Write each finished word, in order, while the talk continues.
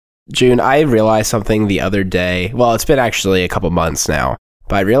June, I realized something the other day. Well, it's been actually a couple months now,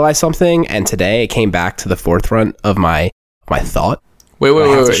 but I realized something, and today it came back to the forefront of my thought. Wait. I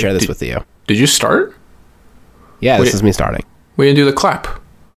have to share this with you. Did you start? Yeah, this is me starting. We didn't do the clap.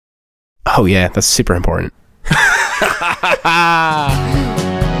 Oh, yeah, that's super important.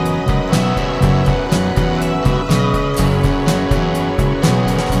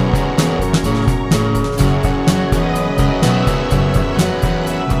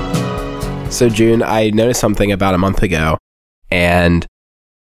 So, June, I noticed something about a month ago, and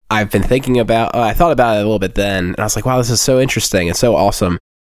I've been thinking about, I thought about it a little bit then, and I was like, wow, this is so interesting and so awesome.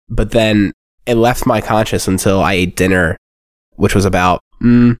 But then it left my conscious until I ate dinner, which was about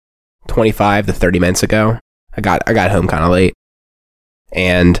 25 to 30 minutes ago. I got home kind of late,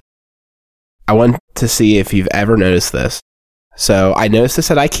 and I want to see if you've ever noticed this. So I noticed this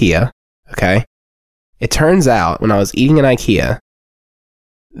at IKEA, okay? It turns out when I was eating in IKEA,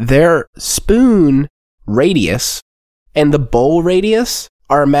 their spoon radius and the bowl radius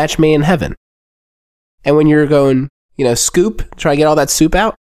are a match made in heaven. And when you're going, scoop, try to get all that soup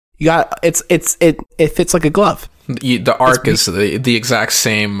out, you got it fits like a glove. The arc is the exact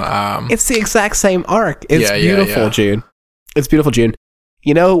same. It's the exact same arc. It's beautiful, yeah. June. It's beautiful, June.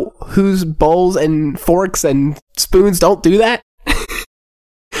 You know whose bowls and forks and spoons don't do that?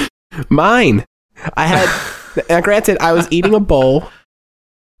 Mine. I had. Now, granted, I was eating a bowl.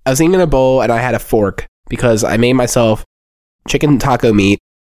 And I had a fork because I made myself chicken taco meat,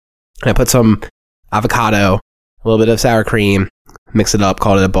 and I put some avocado, a little bit of sour cream, mix it up,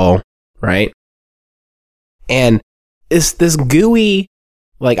 called it a bowl, right? And this gooey,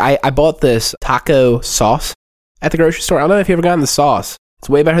 I bought this taco sauce at the grocery store. I don't know if you've ever gotten the sauce. It's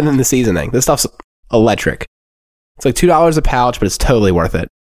way better than the seasoning. This stuff's electric. It's like $2 a pouch, but it's totally worth it.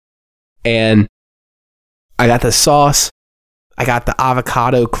 And I got the sauce. I got the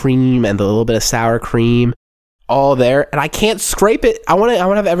avocado cream and the little bit of sour cream all there, and I can't scrape it. I want to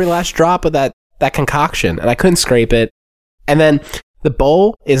have every last drop of that concoction, and I couldn't scrape it. And then the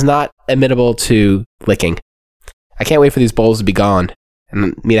bowl is not admittable to licking. I can't wait for these bowls to be gone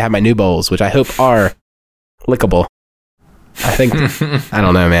and me to have my new bowls, which I hope are lickable. I think I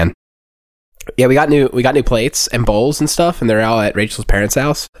don't know, man. Yeah, we got new plates and bowls and stuff, and they're all at Rachel's parents'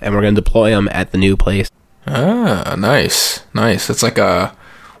 house, and we're gonna deploy them at the new place. Ah, nice. It's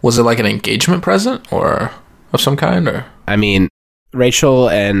was it like an engagement present or of some kind, or? I mean, Rachel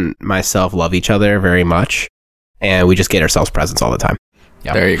and myself love each other very much, and we just get ourselves presents all the time.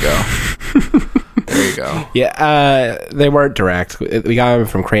 Yep. There you go. Yeah, they weren't direct. We got them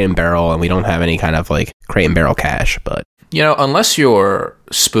from Crate and Barrel, and we don't have any kind of Crate and Barrel cash, but unless your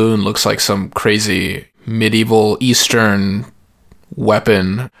spoon looks like some crazy medieval Eastern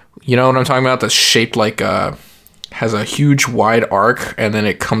weapon. You know what I'm talking about? That's shaped has a huge wide arc and then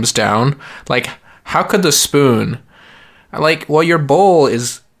it comes down. How could the spoon... your bowl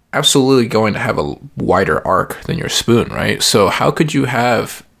is absolutely going to have a wider arc than your spoon, right? So how could you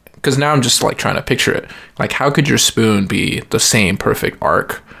have... Because now I'm just trying to picture it. How could your spoon be the same perfect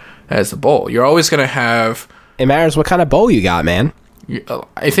arc as the bowl? You're always going to have... It matters what kind of bowl you got, man.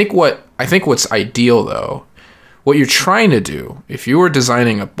 I think what's ideal, though... What you're trying to do, if you were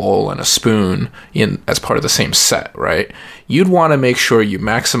designing a bowl and a spoon as part of the same set, right? You'd want to make sure you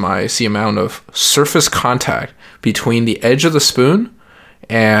maximize the amount of surface contact between the edge of the spoon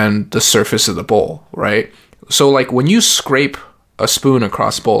and the surface of the bowl, right? So when you scrape a spoon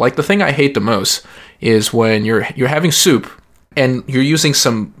across a bowl, the thing I hate the most is when you're having soup and you're using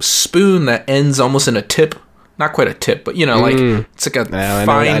some spoon that ends almost in a tip. Not quite a tip, but it's like a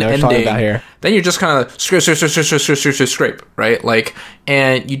fine ending. Then you're just kind of scrape, right?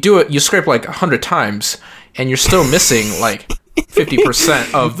 And you scrape 100 times, and you're still missing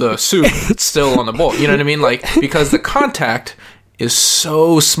 50% of the soup still on the bowl. You know what I mean? Because the contact is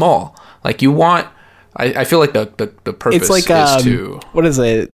so small. You want. I feel like the purpose is to... What is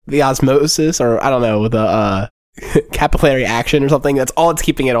it? The osmosis, or I don't know, the capillary action or something. That's all it's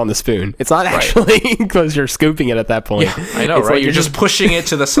keeping it on the spoon. It's not actually because you're scooping it at that point. Yeah, I know, right? You're just pushing it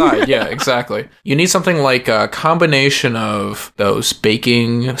to the side. Yeah, exactly. You need something like a combination of those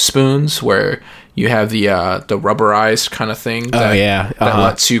baking spoons where you have the rubberized kind of thing that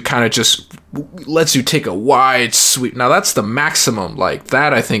lets you kind of just lets you take a wide sweep. Now that's the maximum.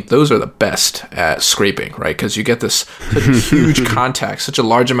 That, I think those are the best at scraping, right? Because you get this such a huge contact, such a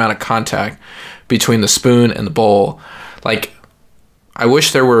large amount of contact between the spoon and the bowl. I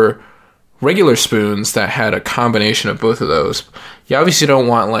wish there were regular spoons that had a combination of both of those. You obviously don't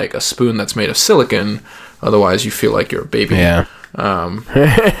want a spoon that's made of silicone Otherwise, you feel like you're a baby. Yeah.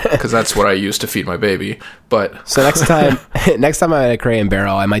 Because that's what I use to feed my baby. But so next time I'm at a Crate and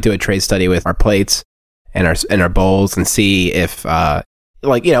Barrel, I might do a trade study with our plates and our bowls and see if, once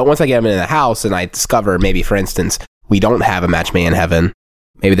I get them in the house and I discover maybe, for instance, we don't have a Match Made in Heaven,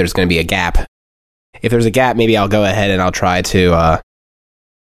 maybe there's going to be a gap. If there's a gap, maybe I'll go ahead and I'll try to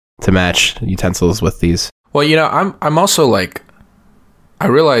match utensils with these. Well, I'm also like, I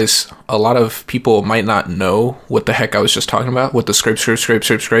realize a lot of people might not know what the heck I was just talking about with the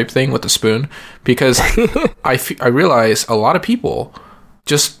scrape thing with the spoon, because I realize a lot of people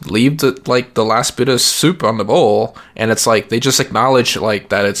just leave the last bit of soup on the bowl, and it's like they just acknowledge like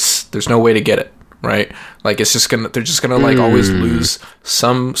that there's no way to get it, right? Like they're just gonna like always lose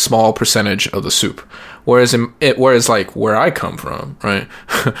some small percentage of the soup. Whereas like where I come from, right?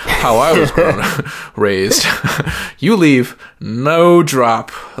 How I was raised, you leave no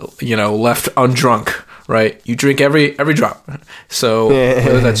drop, left undrunk, right? You drink every drop. So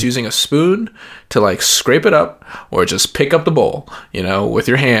whether that's using a spoon to like scrape it up or just pick up the bowl, with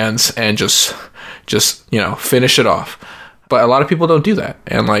your hands and just finish it off. But a lot of people don't do that.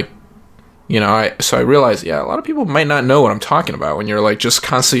 And like, I realized, a lot of people might not know what I'm talking about when you're like just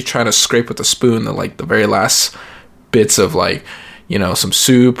constantly trying to scrape with the spoon the very last bits of like, some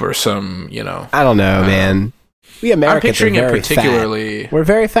soup or some, I don't know, man. We Americans I'm picturing are very it particularly. Fat. We're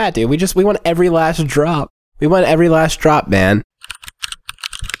very fat, dude. We want every last drop. We want every last drop, man.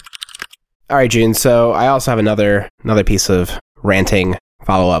 All right, June. So I also have another piece of ranting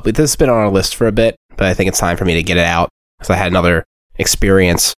follow-up. This has been on our list for a bit, but I think it's time for me to get it out because I had another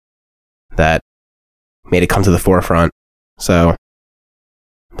experience that made it come to the forefront. So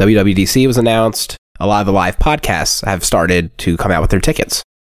WWDC was announced. A lot of the live podcasts have started to come out with their tickets.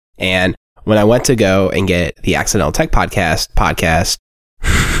 And when I went to go and get the Accidental Tech podcast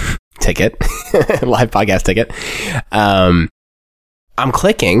ticket, live podcast ticket, I'm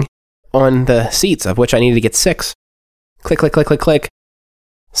clicking on the seats, of which I needed to get 6. Click, click, click, click, click.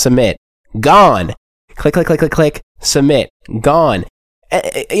 Submit. Gone. Click, click, click, click, click. Submit. Gone.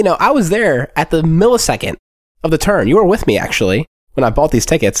 I was there at the millisecond of the turn. You were with me, actually, when I bought these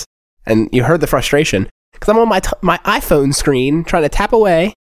tickets, and you heard the frustration, because I'm on my iPhone screen trying to tap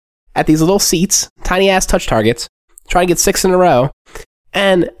away at these little seats, tiny-ass touch targets, trying to get 6 in a row,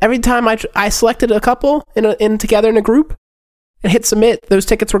 and every time I selected a couple together in a group and hit submit, those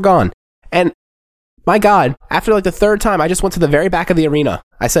tickets were gone. And my God, after like the third time, I just went to the very back of the arena.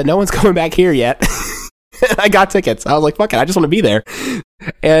 I said, no one's coming back here yet. I got tickets. I was like, fuck it, I just want to be there.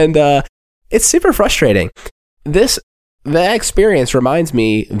 And it's super frustrating. The experience reminds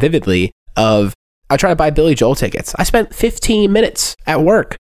me vividly of, I tried to buy Billy Joel tickets. I spent 15 minutes at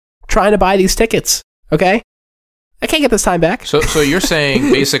work trying to buy these tickets, okay? I can't get this time back. So you're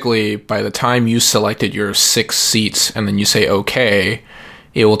saying basically by the time you selected your 6 seats and then you say okay,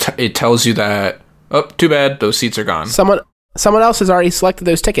 it tells you that, oh, too bad, those seats are gone. Someone else has already selected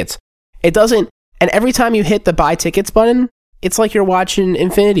those tickets. It doesn't. And every time you hit the buy tickets button, it's like you're watching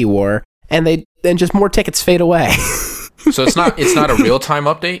Infinity War, and just more tickets fade away. So it's not a real time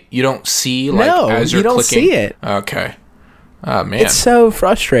update. You don't see as you're clicking. No, you don't see it. Okay. Oh man, it's so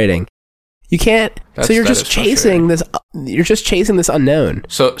frustrating. You can't. So you're just chasing this. You're just chasing this unknown.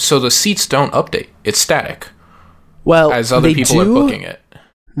 So the seats don't update. It's static. Well, as other people are booking it.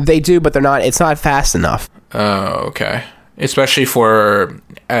 They do, but they're not. It's not fast enough. Oh, okay. Especially for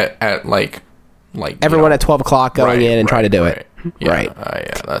at like everyone at 12 o'clock going in and trying to do it. Yeah, right.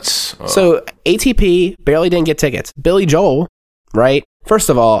 Yeah, that's... So ATP barely didn't get tickets. Billy Joel, right? First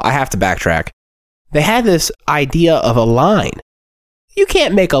of all, I have to backtrack. They had this idea of a line. You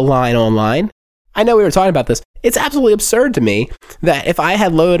can't make a line online. I know we were talking about this. It's absolutely absurd to me that if I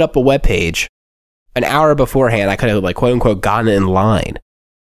had loaded up a web page an hour beforehand, I could have, like, quote unquote, gotten in line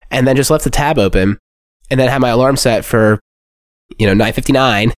and then just left the tab open and then had my alarm set for,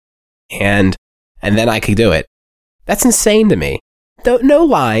 9:59 and then I could do it. That's insane to me. No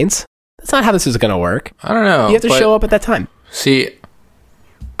lines. That's not how this is going to work. I don't know. You have to show up at that time. See,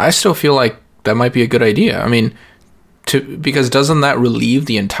 I still feel like that might be a good idea. I mean, because doesn't that relieve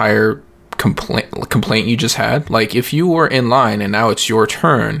the entire complaint you just had? Like, if you were in line and now it's your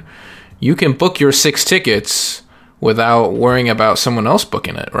turn, you can book your 6 tickets without worrying about someone else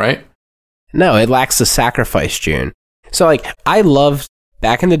booking it, right? No, it lacks the sacrifice, June. So, like, I loved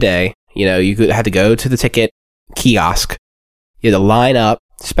back in the day, you had to go to the ticket kiosk. You had to line up,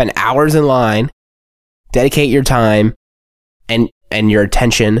 spend hours in line, dedicate your time and your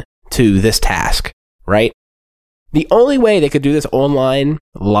attention to this task, right? The only way they could do this online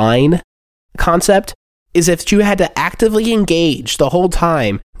line concept is if you had to actively engage the whole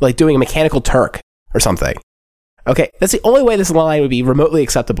time, like doing a Mechanical Turk, or something. Okay, that's the only way this line would be remotely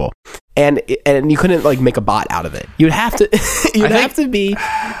acceptable, and you couldn't like make a bot out of it. You'd have to have to be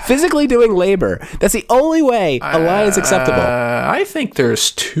physically doing labor. That's the only way a line is acceptable. I think there's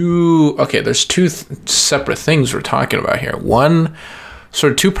two separate things we're talking about here. One,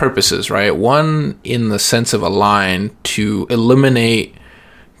 sort of two purposes, right? One in the sense of a line to eliminate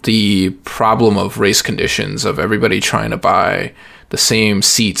the problem of race conditions of everybody trying to buy the same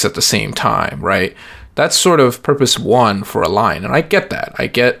seats at the same time, right? That's sort of purpose one for a line, and I get that.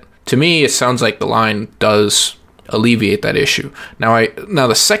 To me, it sounds like the line does alleviate that issue. Now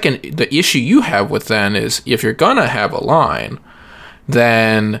the issue you have with then is if you're gonna have a line,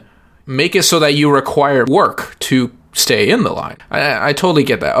 then make it so that you require work to stay in the line. I totally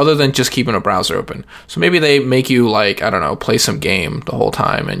get that, other than just keeping a browser open. So maybe they make you, like, I don't know, play some game the whole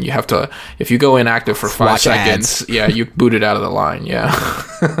time, and you have to, if you go inactive for 5 seconds, yeah, you boot it out of the line, yeah.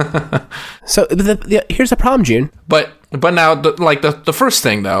 So here's the problem, June. But now, the first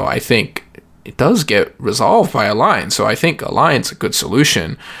thing, though, I think it does get resolved by a line. So I think a line's a good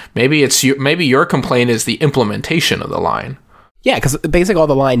solution. Maybe your complaint is the implementation of the line. Yeah, because basically all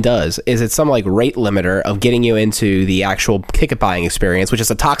the line does is it's some like rate limiter of getting you into the actual ticket buying experience, which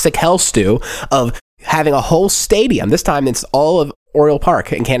is a toxic hell stew of having a whole stadium. This time it's all of Oriole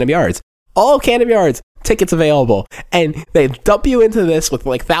Park and Camden Yards. All of Camden Yards, tickets available. And they dump you into this with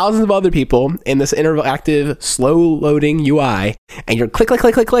like thousands of other people in this interactive, slow-loading UI. And you're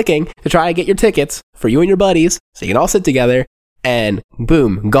clicking to try to get your tickets for you and your buddies so you can all sit together. And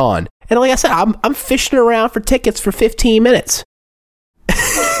boom, gone. And like I said, I'm fishing around for tickets for 15 minutes.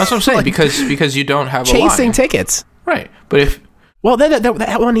 That's what I'm saying, because you don't have a line. Chasing tickets. Right. But if... Well,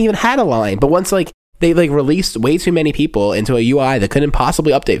 that one even had a line, but once like they like released way too many people into a UI that couldn't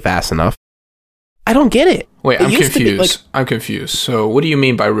possibly update fast enough, I don't get it. Wait, I'm confused. I'm confused. So what do you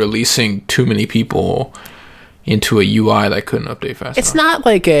mean by releasing too many people into a UI that couldn't update fast enough? It's not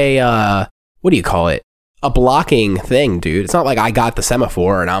like a, what do you call it? A blocking thing, dude. It's not like I got the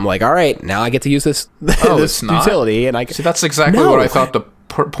semaphore and I'm like, all right, now I get to use this, this utility. And I see. That's exactly what I thought the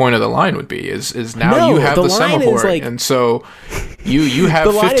point of the line would be. Is now you have the semaphore, like, and so you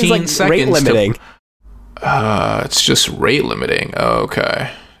have the 15 like seconds. Rate limiting. It's just rate limiting.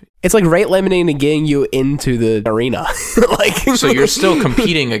 Okay. It's like rate limiting to getting you into the arena. Like, so you're still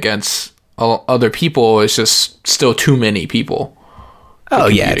competing against other people. It's just still too many people. Oh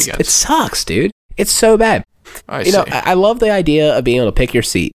yeah, it sucks, dude. It's so bad. I see. I love the idea of being able to pick your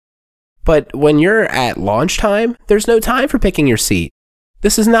seat. But when you're at launch time, there's no time for picking your seat.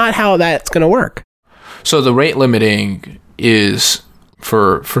 This is not how that's going to work. So the rate limiting is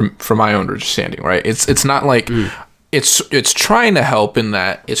for my own understanding, right? It's not like it's trying to help in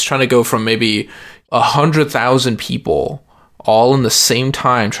that it's trying to go from maybe 100,000 people all in the same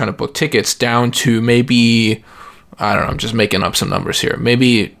time trying to book tickets down to maybe, I don't know, I'm just making up some numbers here.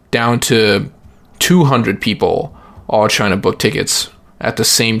 Maybe down to 200 people all trying to book tickets at the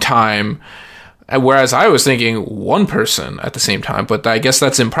same time. Whereas I was thinking one person at the same time, but I guess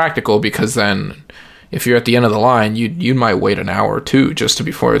that's impractical because then if you're at the end of the line, you might wait an hour or two just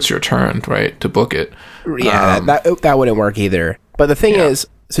before it's your turn, right, to book it. Yeah, that wouldn't work either. But the thing is,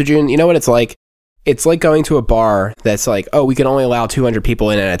 so June, you know what it's like? It's like going to a bar that's like, oh, we can only allow 200 people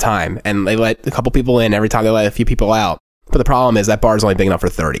in at a time, and they let a couple people in every time they let a few people out. But the problem is that bar's only big enough for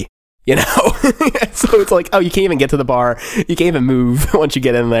 30. You know? So it's like, oh, you can't even get to the bar. You can't even move once you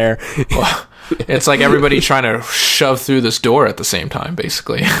get in there. Well, it's like everybody trying to shove through this door at the same time,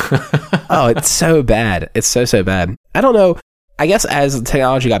 basically. Oh, it's so bad. It's so bad. I don't know. I guess as the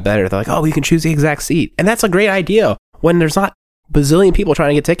technology got better, they're like, oh, you can choose the exact seat. And that's a great idea when there's not bazillion people trying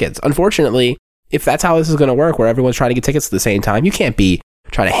to get tickets. Unfortunately, if that's how this is going to work, where everyone's trying to get tickets at the same time, you can't be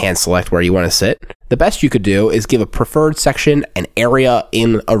trying to hand select where you want to sit. The best you could do is give a preferred section an area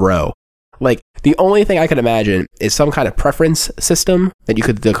in a row. Like, the only thing I could imagine is some kind of preference system that you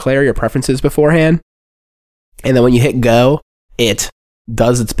could declare your preferences beforehand. And then when you hit go, it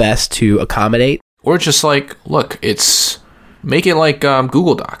does its best to accommodate. Or just like, look, make it like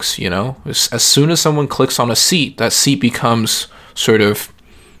Google Docs, you know? As soon as someone clicks on a seat, that seat becomes sort of,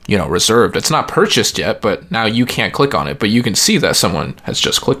 reserved. It's not purchased yet, but now you can't click on it, but you can see that someone has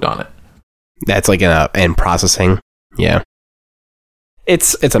just clicked on it. That's like in processing. Yeah.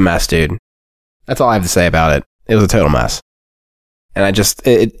 It's a mess, dude. That's all I have to say about it. It was a total mess. And I just,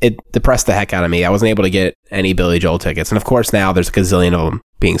 it depressed the heck out of me. I wasn't able to get any Billy Joel tickets. And of course now there's a gazillion of them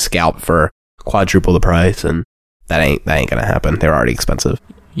being scalped for quadruple the price, and that ain't gonna happen. They're already expensive.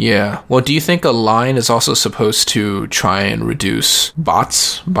 Yeah. Well, do you think a line is also supposed to try and reduce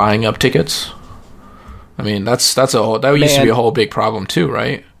bots buying up tickets? I mean, that used to be a whole big problem too,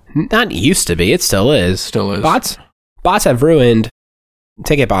 right? Not used to be. It still is. Still is. Bots have ruined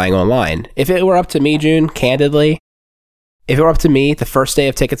ticket buying online. If it were up to me, June, candidly, if it were up to me, the first day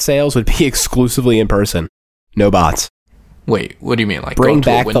of ticket sales would be exclusively in person. No bots. Wait, what do you mean? Like bring go to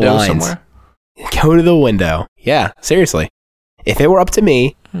back a window the lines. somewhere? Go to the window. Yeah, seriously. If it were up to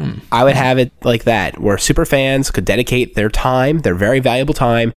me, I would have it like that, where super fans could dedicate their time, their very valuable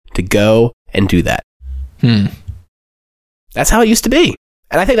time, to go and do that. That's how it used to be.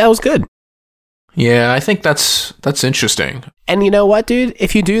 And I think that was good. Yeah, I think that's interesting. And you know what, dude?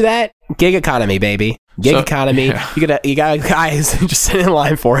 If you do that, gig economy, baby. Gig economy. Yeah. You got guys just sitting in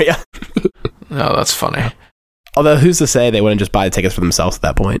line for you. Oh, that's funny. Although, who's to say they wouldn't just buy the tickets for themselves at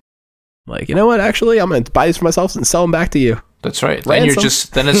that point? Like, you know what? Actually, I'm going to buy these for myself and sell them back to you. That's right. Then you're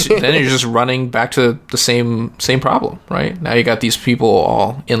just running back to the same problem, right? Now you got these people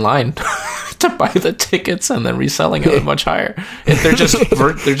all in line to buy the tickets and then reselling it much higher. They're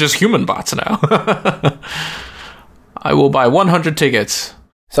just human bots now. I will buy 100 tickets.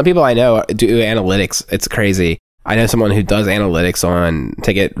 Some people I know do analytics. It's crazy. I know someone who does analytics on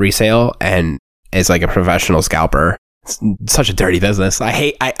ticket resale and is like a professional scalper. It's such a dirty business.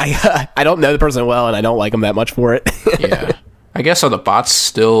 I don't know the person well, and I don't like them that much for it. Yeah. I guess are the bots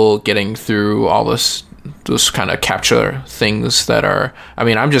still getting through all those kind of capture things that are, I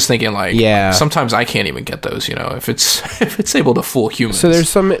mean, I'm just thinking like, sometimes I can't even get those, if it's able to fool humans. So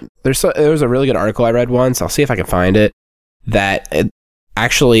there was a really good article I read once. I'll see if I can find it, that it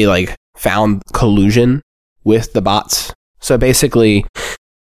actually like found collusion with the bots. So basically,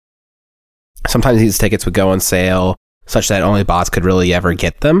 sometimes these tickets would go on sale such that only bots could really ever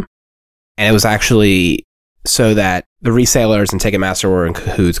get them. And it was actually so that the resellers and Ticketmaster were in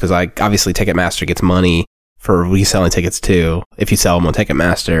cahoots, because like obviously Ticketmaster gets money for reselling tickets too if you sell them on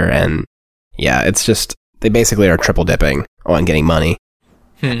Ticketmaster. And yeah, it's just, they basically are triple dipping on getting money.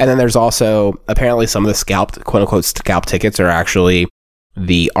 And then there's also apparently some of the quote unquote scalp tickets are actually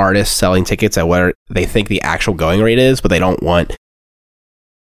the artists selling tickets at what they think the actual going rate is, but they don't want.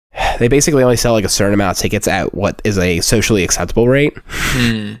 They basically only sell like a certain amount of tickets at what is a socially acceptable rate.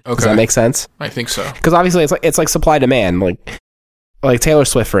 Okay. Does that make sense? I think so. Because obviously it's like supply demand. Like Taylor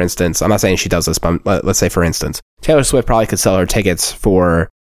Swift, for instance. I'm not saying she does this, but let's say for instance, Taylor Swift probably could sell her tickets for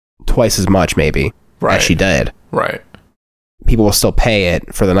twice as much, maybe, as she did. Right. People will still pay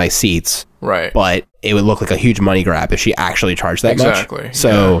it for the nice seats. Right. But it would look like a huge money grab if she actually charged that much. Exactly.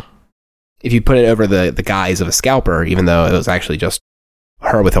 So if you put it over the guise of a scalper, even though it was actually just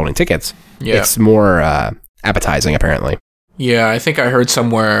her withholding tickets, it's more appetizing, apparently. Yeah, I think I heard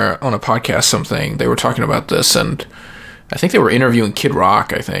somewhere on a podcast something, they were talking about this, and I think they were interviewing Kid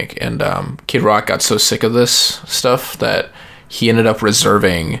Rock, I think, and Kid Rock got so sick of this stuff that he ended up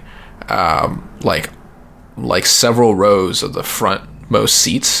reserving like several rows of the frontmost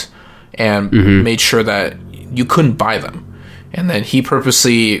seats and made sure that you couldn't buy them. And then he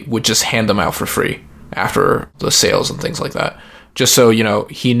purposely would just hand them out for free after the sales and things like that. Just so,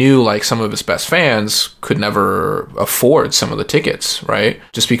 he knew like some of his best fans could never afford some of the tickets, right?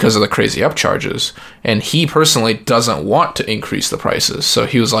 Just because of the crazy upcharges. And he personally doesn't want to increase the prices. So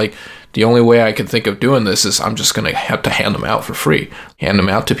he was like, the only way I can think of doing this is I'm just going to have to hand them out for free. Hand them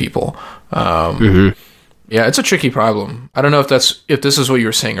out to people. Yeah, it's a tricky problem. I don't know if this is what you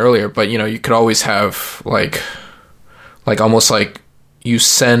were saying earlier, but you could always have like almost like you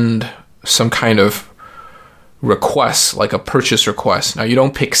send some kind of request, like a purchase request. Now you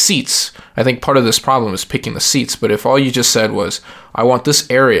don't pick seats. I think part of this problem is picking the seats, but if all you just said was, I want this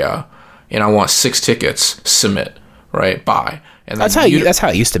area and I want 6 tickets, submit, right? Buy. And that's how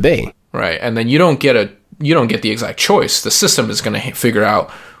it used to be. Right. And then you don't get the exact choice. The system is going to figure out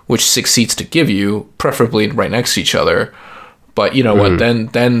which 6 seats to give you, preferably right next to each other. But you know what?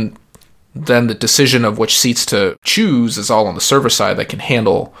 Then the decision of which seats to choose is all on the server side that can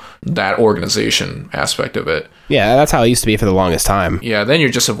handle that organization aspect of it. Yeah, that's how it used to be for the longest time. Yeah, then you're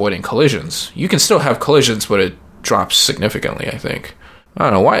just avoiding collisions. You can still have collisions, but it drops significantly, I think. I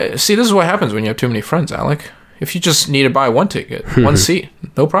don't know why. See, this is what happens when you have too many friends, Alec. If you just need to buy one ticket, one seat,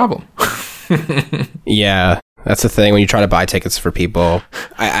 no problem. Yeah, that's the thing when you try to buy tickets for people.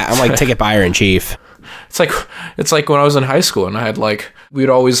 I'm like ticket buyer in chief. It's like when I was in high school and I had we'd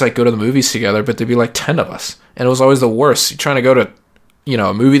always go to the movies together, but there'd be 10 of us. And it was always the worst. You're trying to go to,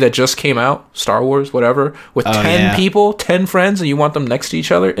 a movie that just came out, Star Wars, whatever, with 10 people, 10 friends, and you want them next to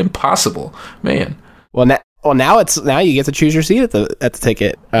each other? Impossible, man. Well, now you get to choose your seat at the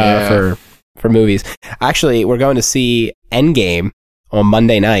ticket for movies. Actually, we're going to see Endgame on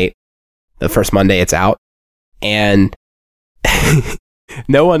Monday night, the first Monday it's out. And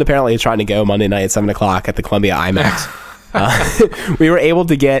no one apparently is trying to go Monday night at 7 o'clock at the Columbia IMAX. We were able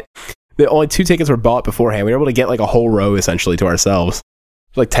to get the only 2 tickets were bought beforehand. We were able to get like a whole row essentially to ourselves.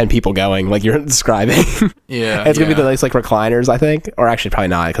 Like 10 people going, like you're describing. Yeah, it's gonna be the nice like recliners, I think, or actually probably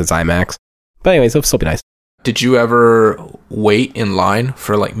not because it's IMAX. But anyways, it'll still be nice. Did you ever wait in line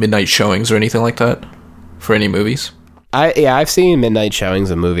for like midnight showings or anything like that for any movies? I've seen midnight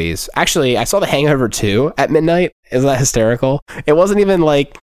showings of movies. Actually, I saw The Hangover 2 at midnight. Isn't that hysterical? It wasn't even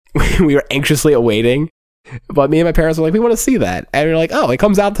like we were anxiously awaiting, but me and my parents were like, we want to see that. And we are like, oh, it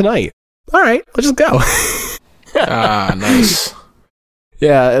comes out tonight. All right, let's just go. Ah, nice.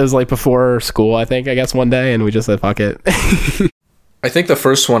 Yeah, it was like before school, I guess one day, and we just said, fuck it. I think the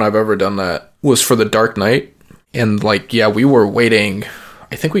first one I've ever done that was for The Dark Knight. And like, yeah, we were waiting.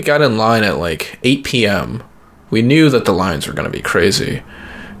 I think we got in line at like 8 p.m. We knew that the lines were going to be crazy.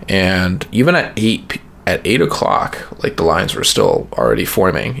 And even at 8 o'clock, like the lines were still already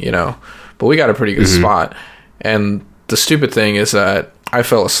forming, you know. But we got a pretty good spot. And the stupid thing is that I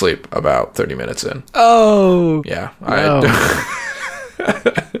fell asleep about 30 minutes in. Oh. Yeah. No.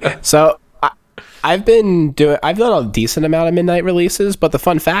 So I've done a decent amount of midnight releases, but the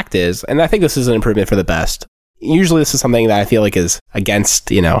fun fact is, and I think this is an improvement for the best. Usually this is something that I feel like is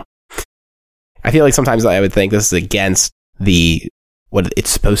against, you know, I feel like sometimes I would think this is against what it's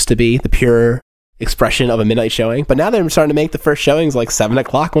supposed to be, the pure expression of a midnight showing. But now they're starting to make the first showings like 7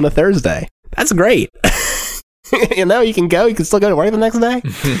 o'clock on a Thursday. That's great. You know, you can still go to work the next day.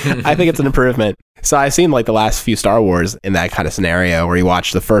 I think it's an improvement. So I've seen like the last few Star Wars in that kind of scenario where you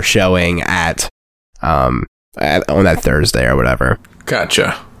watch the first showing on that Thursday or whatever.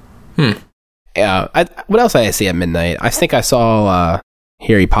 Gotcha. Yeah. What else did I see at midnight? I think I saw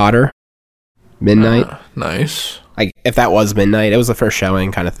Harry Potter midnight. Nice. If that was midnight, it was the first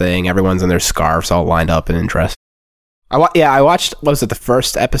showing kind of thing. Everyone's in their scarves all lined up in interest. I watched, what was it, the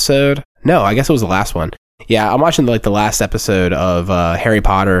first episode? No, I guess it was the last one. Yeah, I'm watching like the last episode of Harry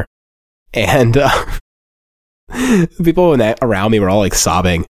Potter, and people around me were all like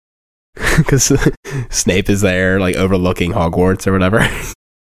sobbing because Snape is there, like overlooking Hogwarts or whatever.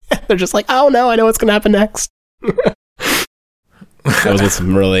 They're just like, "Oh no, I know what's gonna happen next." That was with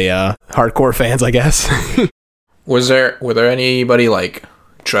some really hardcore fans, I guess. Were there anybody like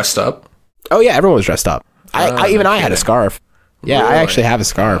dressed up? Oh yeah, everyone was dressed up. I had a scarf. Yeah, really? I actually have a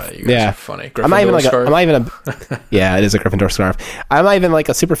scarf. You guys are funny. I'm not even yeah, it is a Gryffindor scarf. I'm not even like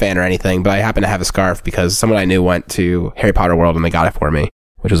a super fan or anything, but I happen to have a scarf because someone I knew went to Harry Potter World and they got it for me,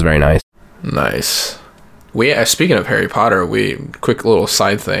 which was very nice. Nice. Speaking of Harry Potter, quick little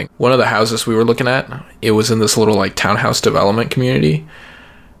side thing. One of the houses we were looking at, it was in this little like townhouse development community.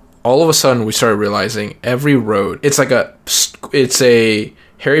 All of a sudden, we started realizing every road, it's a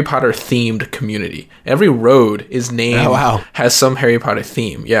Harry Potter themed community. Every road is named, has some Harry Potter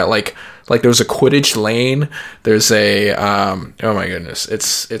theme. Yeah, like there's a Quidditch Lane. There's a oh my goodness,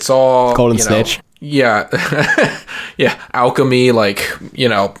 it's all Golden Snitch. Yeah, yeah, alchemy, like, you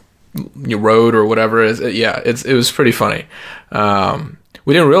know, your road or whatever it is. Yeah, it was pretty funny.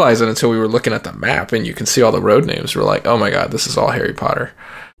 We didn't realize it until we were looking at the map, and you can see all the road names. We're like, oh my god, this is all Harry Potter.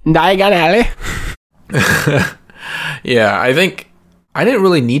 Diagon Alley. Yeah, I think I didn't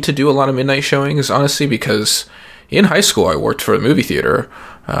really need to do a lot of midnight showings, honestly, because in high school I worked for a movie theater.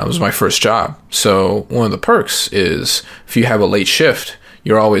 It was my first job. So one of the perks is if you have a late shift,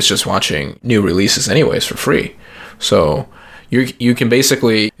 you're always just watching new releases anyways for free. So you can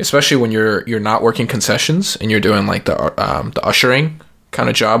basically, especially when you're not working concessions and you're doing like the ushering kind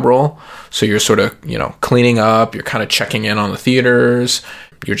of job role. So you're sort of, you know, cleaning up, you're kind of checking in on the theaters,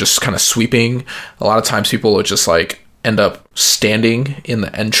 you're just kind of sweeping. A lot of times people will just like end up standing in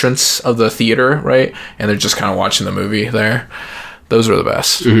the entrance of the theater, right? And they're just kind of watching the movie there. Those were the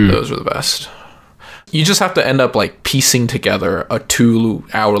best. Mm-hmm. Those were the best. You just have to end up like piecing together a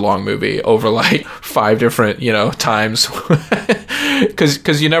 2-hour-long movie over like 5 different, you know, times.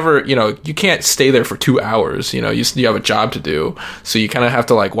 Because you never, you know, you can't stay there for 2 hours. You know, you have a job to do. So you kind of have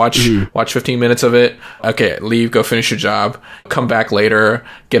to like watch 15 minutes of it. Okay, leave, go finish your job, come back later,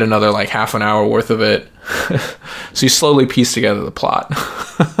 get another like half an hour worth of it. So you slowly piece together the plot.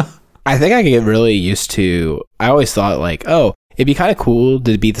 I think I could get really used to, I always thought like, oh, it'd be kind of cool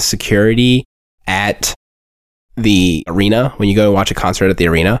to be the security at the arena when you go to watch a concert at the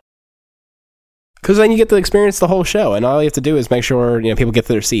arena, because then you get to experience the whole show, and all you have to do is make sure, you know, people get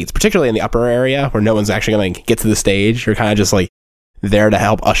to their seats, particularly in the upper area where no one's actually going to get to the stage. You're kind of just like there to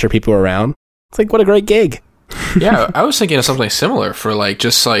help usher people around. It's like, what a great gig. Yeah, I was thinking of something similar for like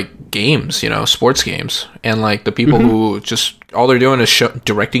just like games, you know, sports games, and like the people who just all they're doing is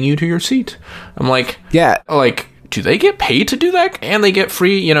directing you to your seat. I'm like, yeah, like do they get paid to do that? And they get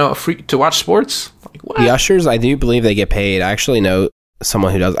free to watch sports? Like, what? The ushers, I do believe they get paid. I actually know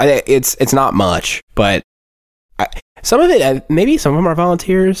someone who does. It's not much, but some of it, maybe some of them are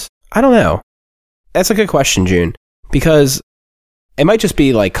volunteers. I don't know. That's a good question, June, because it might just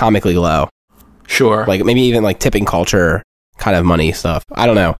be like comically low. Sure. Like maybe even like tipping culture kind of money stuff. I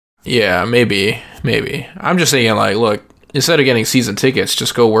don't know. Yeah, maybe. I'm just thinking like, look, instead of getting season tickets,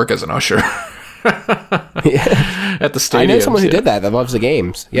 just go work as an usher. At the stadium. I know someone who did that loves the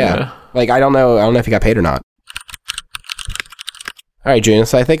games. Yeah. Like I don't know if he got paid or not. All right, June.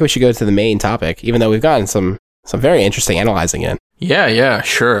 So I think we should go to the main topic, even though we've gotten some very interesting analyzing in. Yeah,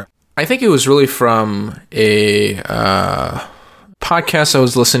 sure. I think it was really from a podcast I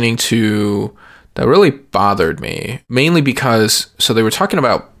was listening to that really bothered me, mainly because, so they were talking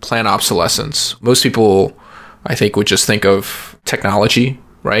about planned obsolescence. Most people, I think, would just think of technology,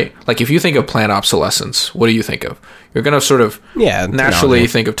 right? Like if you think of planned obsolescence, what do you think of? You're going to sort of naturally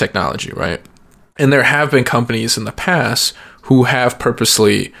think of technology, right? And there have been companies in the past who have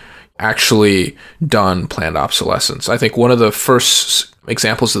purposely actually done planned obsolescence. I think one of the first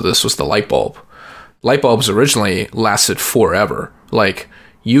examples of this was the light bulb. Light bulbs originally lasted forever. Like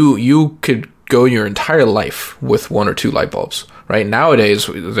you could go your entire life with one or two light bulbs, right? Nowadays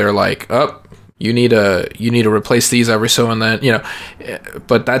they're like, you need to replace these every so and then,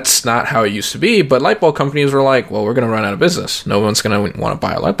 but that's not how it used to be. But light bulb companies were like, well, we're going to run out of business. No one's going to want to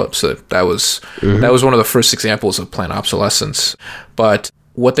buy a light bulb. So that was one of the first examples of planned obsolescence. But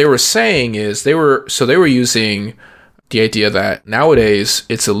what they were saying is they were using the idea that nowadays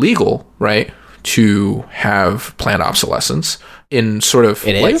it's illegal, right, to have planned obsolescence in sort of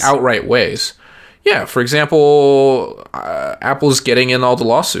outright ways. Yeah, for example, Apple's getting in all the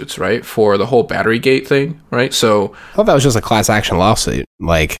lawsuits, right, for the whole Batterygate thing, right? So I thought that was just a class action lawsuit,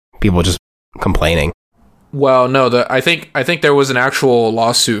 like people just complaining. Well, no, I think there was an actual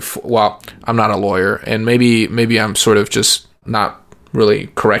lawsuit. Well, I'm not a lawyer, and maybe I'm sort of just not really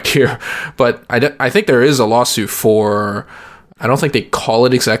correct here, but I think there is a lawsuit for, I don't think they call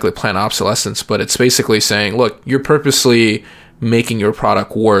it exactly planned obsolescence, but it's basically saying, look, you're purposely making your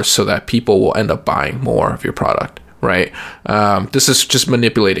product worse so that people will end up buying more of your product, right? This is just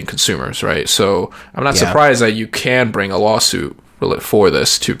manipulating consumers, right? So I'm not surprised that you can bring a lawsuit for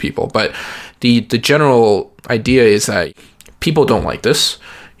this to people, but the general idea is that people don't like this,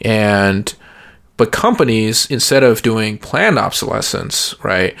 but companies, instead of doing planned obsolescence,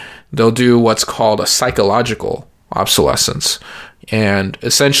 right, they'll do what's called a psychological obsolescence. And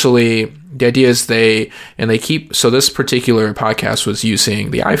essentially, the idea is so this particular podcast was using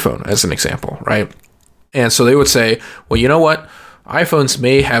the iPhone as an example, right? And so they would say, well, you know what? iPhones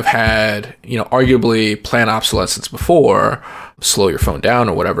may have had, arguably planned obsolescence before, slow your phone down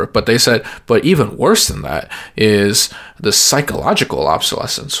or whatever. But they said, but even worse than that is the psychological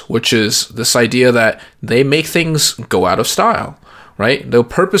obsolescence, which is this idea that they make things go out of style, right? They'll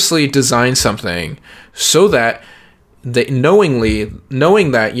purposely design something so that knowing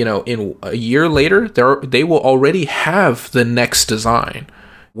that, in a year later, they will already have the next design.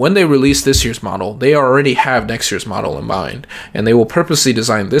 When they release this year's model, they already have next year's model in mind, and they will purposely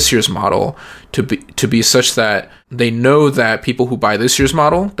design this year's model to be such that they know that people who buy this year's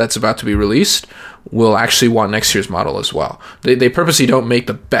model that's about to be released will actually want next year's model as well. They purposely don't make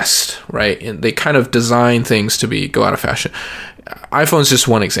the best, right? And they kind of design things to go out of fashion. iPhone's just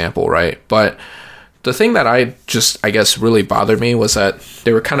one example, right? But the thing that I guess really bothered me was that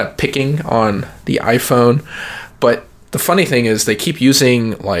they were kind of picking on the iPhone, but the funny thing is they kept using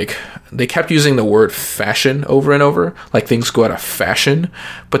the word fashion over and over, like things go out of fashion,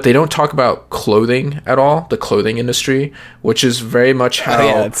 but they don't talk about clothing at all, the clothing industry, which is very much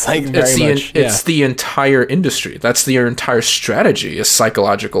how it's the entire industry. That's their entire strategy is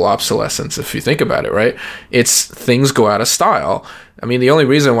psychological obsolescence, if you think about it, right? It's things go out of style. I mean, the only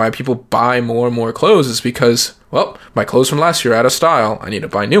reason why people buy more and more clothes is because, well, my clothes from last year are out of style. I need to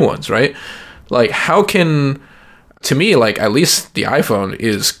buy new ones, right? Like, to me, like, at least the iPhone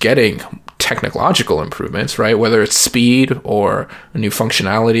is getting technological improvements, right? Whether it's speed or a new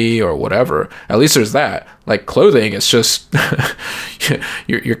functionality or whatever, at least there's that. Like clothing, it's just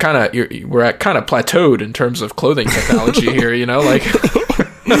we're kind of plateaued in terms of clothing technology here, like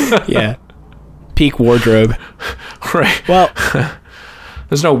yeah, peak wardrobe, right? Well,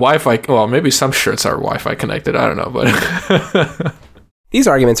 there's no Wi-Fi. Well, maybe some shirts are Wi-Fi connected. I don't know, but these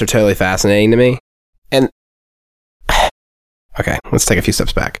arguments are totally fascinating to me, and okay, let's take a few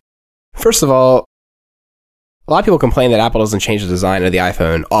steps back. First of all, a lot of people complain that Apple doesn't change the design of the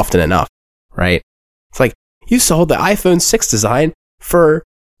iPhone often enough, right? It's like, you sold the iPhone 6 design for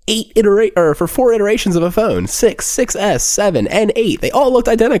for 4 iterations of a phone, 6, 6S, 7, and 8. They all looked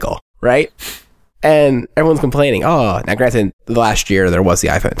identical, right? And everyone's complaining, oh, now granted, last year there was the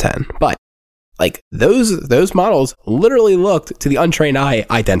iPhone 10, but like those models literally looked to the untrained eye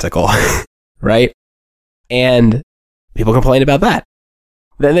identical, right? And people complain about that.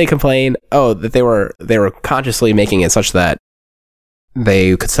 Then they complain, that they were consciously making it such that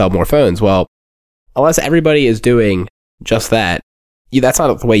they could sell more phones. Well, unless everybody is doing just that, that's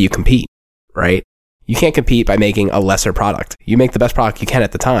not the way you compete, right? You can't compete by making a lesser product. You make the best product you can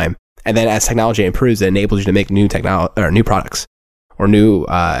at the time, and then as technology improves, it enables you to make new products, or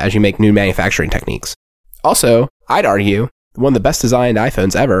as you make new manufacturing techniques. Also, I'd argue one of the best designed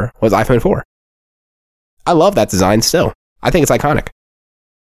iPhones ever was iPhone 4. I love that design still. I think it's iconic.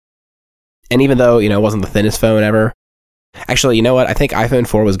 And even though, it wasn't the thinnest phone ever, actually, you know what? I think iPhone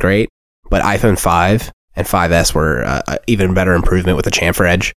 4 was great, but iPhone 5 and 5S were even better improvement with the chamfer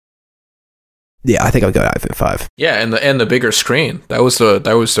edge. Yeah, I think I'll go to iPhone 5. Yeah, and the bigger screen. That was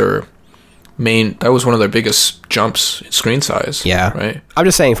one of their biggest jumps in screen size. Yeah. Right? I'm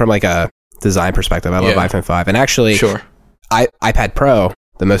just saying from like a design perspective, I love iPhone 5. And actually, sure. iPad Pro,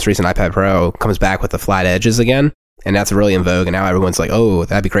 the most recent iPad Pro, comes back with the flat edges again. And that's really in vogue, and now everyone's like, "Oh,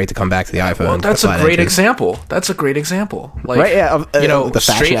 that'd be great to come back to the iPhone." Well, that's a great example. That's a great example. Like, right? Yeah, the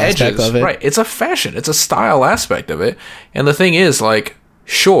straight edges of it. Right? It's a fashion. It's a style aspect of it. And the thing is, like,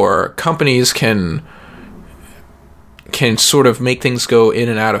 sure, companies can sort of make things go in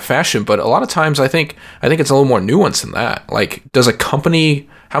and out of fashion, but a lot of times, I think it's a little more nuanced than that. Like,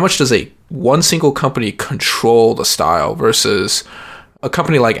 how much does one single company control the style versus a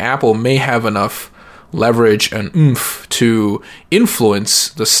company like Apple may have enough leverage and oomph to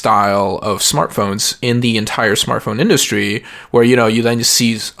influence the style of smartphones in the entire smartphone industry, where you then just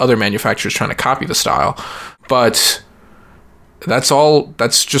see other manufacturers trying to copy the style. But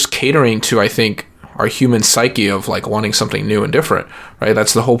that's just catering to, I think, our human psyche of like wanting something new and different, right?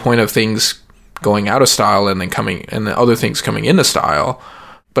 That's the whole point of things going out of style and then other things coming into style.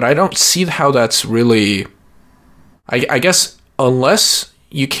 But I don't see how that's really, I guess, unless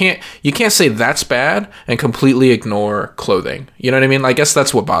you can't say that's bad and completely ignore clothing. You know what I mean? I guess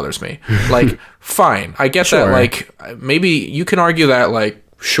that's what bothers me. Like, fine, I get that. Like, maybe you can argue that, like,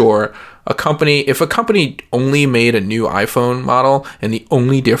 sure, if a company only made a new iPhone model and the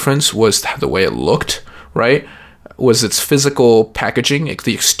only difference was the way it looked, right, was its physical packaging,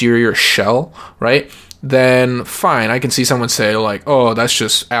 the exterior shell, right, then fine, I can see someone say like, oh, that's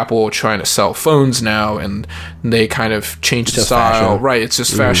just Apple trying to sell phones now and they kind of changed the style. Fashion. Right, it's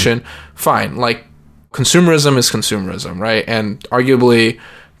just fashion. Fine, like, consumerism is consumerism, right? And arguably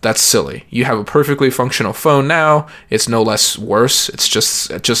that's silly. You have a perfectly functional phone now. It's no less worse. It's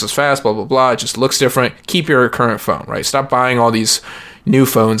just as fast, blah, blah, blah. It just looks different. Keep your current phone, right? Stop buying all these new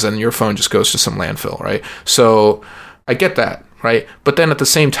phones and your phone just goes to some landfill, right? So I get that. Right. But then at the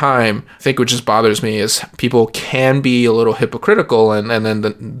same time, I think what just bothers me is people can be a little hypocritical and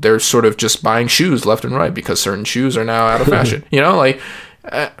then they're sort of just buying shoes left and right because certain shoes are now out of fashion. Like,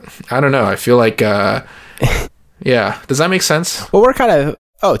 I don't know. I feel like, yeah. Does that make sense? Well, we're kind of,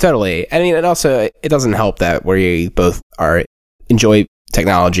 totally. I mean, and also it doesn't help that we both enjoy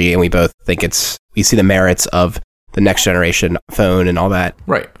technology and we both think we see the merits of the next generation phone and all that.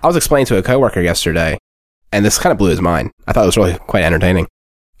 Right. I was explaining to a coworker yesterday, and this kind of blew his mind. I thought it was really quite entertaining.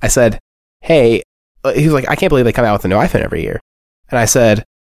 I said, hey, he was like, I can't believe they come out with a new iPhone every year. And I said,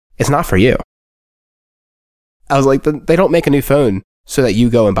 it's not for you. I was like, they don't make a new phone so that you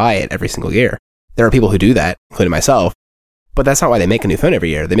go and buy it every single year. There are people who do that, including myself, but that's not why they make a new phone every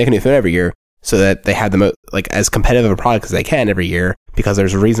year. They make a new phone every year so that they have as competitive a product as they can every year, because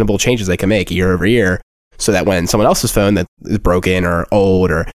there's reasonable changes they can make year over year, so that when someone else's phone that is broken or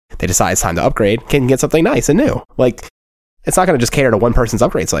old or they decide it's time to upgrade can get something nice and new. Like, it's not going to just cater to one person's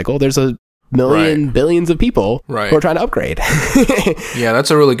upgrade cycle. There's a million, billions of people who are trying to upgrade. Yeah,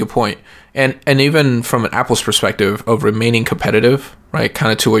 that's a really good point. And even from an Apple's perspective of remaining competitive, right,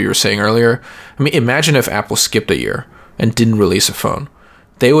 kind of to what you were saying earlier. I mean, imagine if Apple skipped a year and didn't release a phone.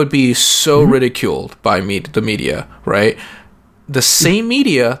 They would be so ridiculed by the media, right? The same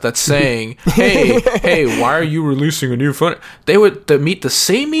media that's saying, hey, why are you releasing a new phone? The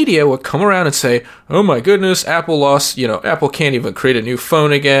same media would come around and say, oh my goodness, Apple lost, Apple can't even create a new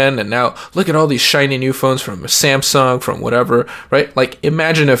phone again. And now look at all these shiny new phones from Samsung, from whatever, right? Like,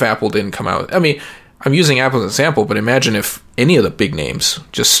 imagine if Apple didn't come out. I mean, I'm using Apple as an example, but imagine if any of the big names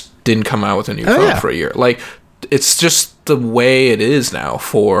just didn't come out with a new phone for a year. Like, it's just the way it is now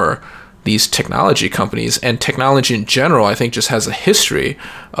for these technology companies, and technology in general, I think, just has a history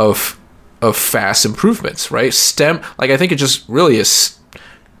of fast improvements, right? I think it just really is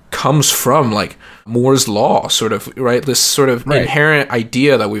comes from like Moore's law, sort of, right? This sort of inherent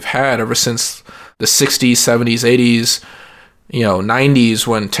idea that we've had ever since the 60s, 70s, 80s, 90s,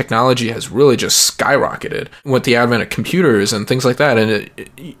 when technology has really just skyrocketed with the advent of computers and things like that.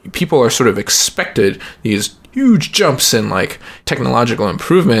 And people are sort of expected these huge jumps in like technological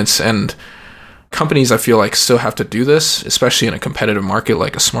improvements, and companies, I feel like, still have to do this, especially in a competitive market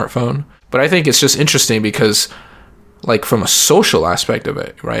like a smartphone. But I think it's just interesting because, like, from a social aspect of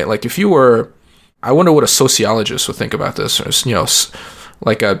it, right? Like, I wonder what a sociologist would think about this, or,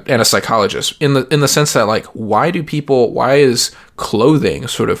 and a psychologist, in the sense that, like, why is clothing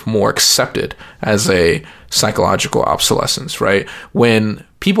sort of more accepted as a psychological obsolescence, right? When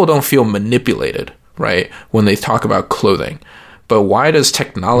people don't feel manipulated, right, when they talk about clothing. But why does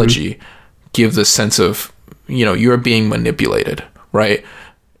technology give this sense of, you're being manipulated, right?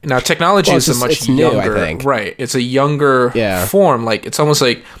 Now, technology is a much younger, new, I think. Right? It's a younger form. Like, it's almost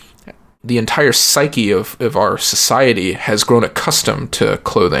like the entire psyche of our society has grown accustomed to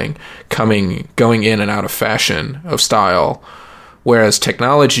clothing going in and out of fashion, of style, whereas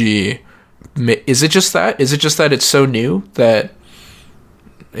technology, is it just that it's so new that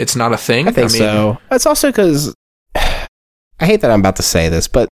it's not a thing? I think so. It's also because, I hate that I'm about to say this,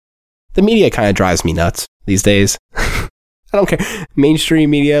 but the media kind of drives me nuts these days. I don't care. Mainstream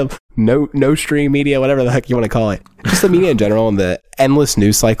media, no stream media, whatever the heck you want to call it. Just the media in general and the endless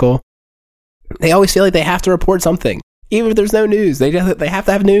news cycle. They always feel like they have to report something. Even if there's no news, they have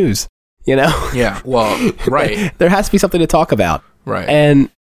to have news, Yeah, well, right. There has to be something to talk about. Right. And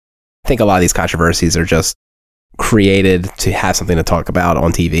I think a lot of these controversies are just created to have something to talk about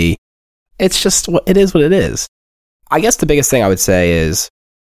on TV. It's just, it is what it is. I guess the biggest thing I would say is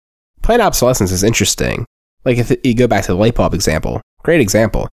planned obsolescence is interesting. Like, if you go back to the light bulb example, great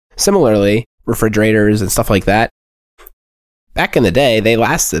example. Similarly, refrigerators and stuff like that, back in the day, they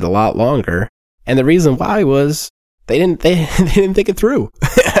lasted a lot longer. And the reason why was they didn't think it through.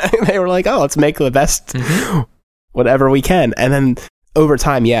 They were like, let's make the best whatever we can. And then over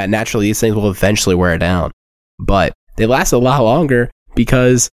time, naturally, these things will eventually wear down. But they lasted a lot longer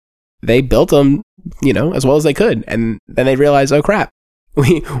because they built them, as well as they could. And then they realized, oh crap,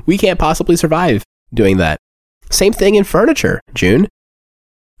 we can't possibly survive doing that. Same thing in furniture, June.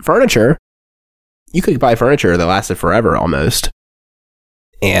 Furniture, you could buy furniture that lasted forever almost.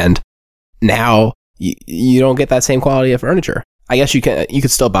 And now you don't get that same quality of furniture. I guess you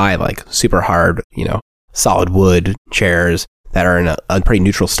could still buy like super hard, solid wood chairs that are in a pretty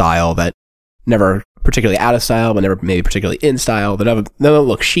neutral style that never particularly out of style, but never maybe particularly in style. They'll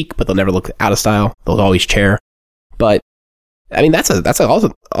look chic, but they'll never look out of style. They'll always chair. But I mean, that's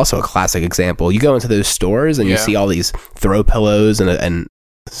also a classic example. You go into those stores and you see all these throw pillows and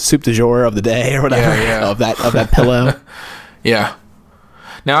soup du jour of the day or whatever of that pillow. Yeah.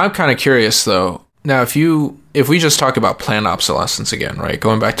 Now I'm kind of curious though. Now, if we just talk about planned obsolescence again, right?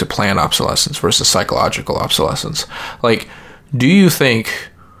 Going back to planned obsolescence versus psychological obsolescence, like, do you think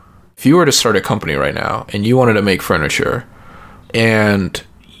if you were to start a company right now and you wanted to make furniture and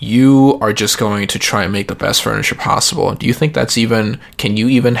you are just going to try and make the best furniture possible, do you think can you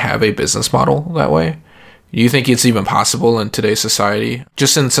even have a business model that way? Do you think it's even possible in today's society?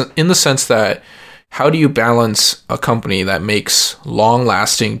 Just in the sense that, how do you balance a company that makes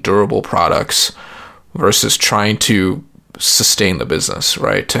long-lasting, durable products versus trying to sustain the business,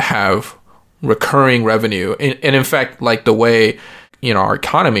 right? To have recurring revenue. And in fact, like, the way, our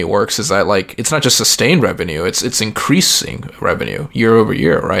economy works is that, like, it's not just sustained revenue, it's increasing revenue year over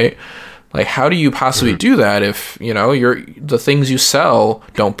year, right? Like, how do you possibly do that if, the things you sell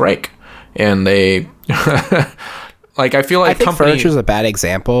don't break and they like, I feel like furniture is a bad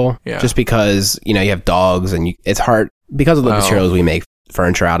example just because, you have dogs and it's hard because of the materials we make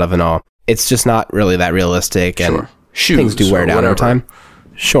furniture out of and all. It's just not really that realistic, and shoes, things do wear down over time.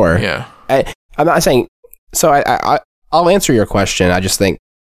 Sure. Yeah. I'm not saying, so I'll answer your question. I just think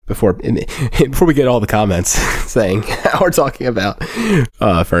before we get all the comments saying how we're talking about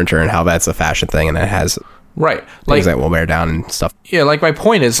furniture and how that's a fashion thing and it has things that will wear down and stuff. Yeah, like, my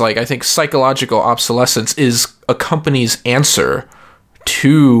point is, like, I think psychological obsolescence is a company's answer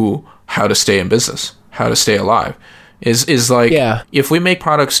to how to stay in business, how to stay alive. Is like, if we make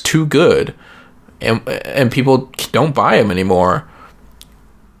products too good and people don't buy them anymore,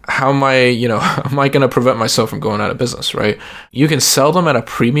 how am I going to prevent myself from going out of business, right? You can sell them at a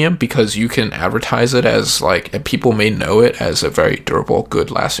premium because you can advertise it as, like, and people may know it as a very durable,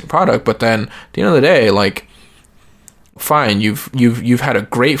 good, lasting product. But then at the end of the day, like, fine, you've had a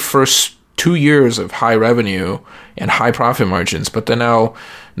great first 2 years of high revenue and high profit margins, but then now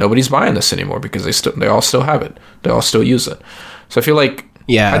nobody's buying this anymore because they all still have it. They all still use it. So I feel like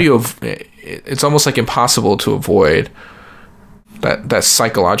Yeah. How do you? It's almost like impossible to avoid that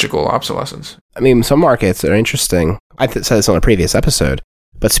psychological obsolescence. I mean, some markets are interesting. I said this on a previous episode,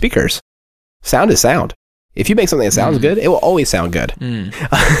 but speakers, sound is sound. If you make something that sounds good, it will always sound good.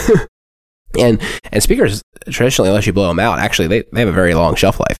 and speakers, traditionally, unless you blow them out, actually, they have a very long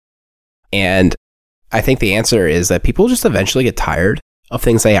shelf life. And I think the answer is that people just eventually get tired of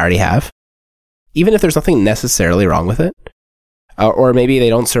things they already have, even if there's nothing necessarily wrong with it. Or maybe they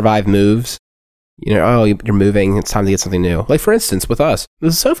don't survive moves. You know, oh, you're moving, it's time to get something new. Like, for instance, with us,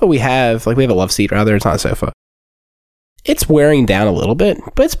 the sofa we have a love seat, rather, it's not a sofa. It's wearing down a little bit,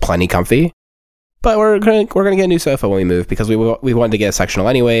 but it's plenty comfy. But we're gonna get a new sofa when we move, because we wanted to get a sectional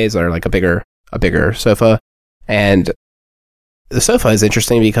anyways, or like a bigger sofa. And the sofa is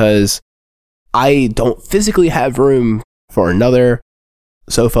interesting because I don't physically have room for another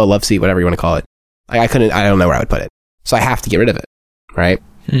sofa, love seat, whatever you want to call it. Like, I don't know where I would put it. So I have to get rid of it, right?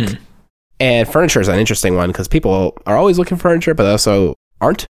 And furniture is an interesting one because people are always looking for furniture, but also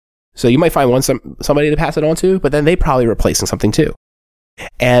aren't. So you might find somebody to pass it on to, but then they probably replacing something too.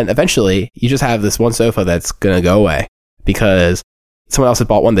 And eventually, you just have this one sofa that's going to go away because someone else has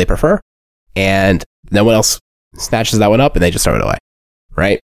bought one they prefer, and no one else snatches that one up and they just throw it away,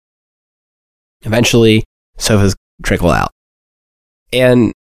 right? Eventually, sofas trickle out.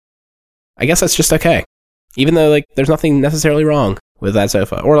 And I guess that's just okay. Even though, like, there's nothing necessarily wrong with that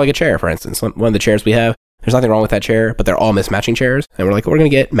sofa. Or like a chair, for instance. One of the chairs we have, there's nothing wrong with that chair, but they're all mismatching chairs. And we're like, we're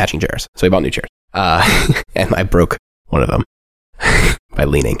going to get matching chairs. So we bought new chairs. And I broke one of them by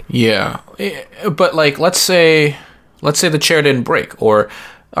leaning. Yeah. But, like, let's say the chair didn't break. Or,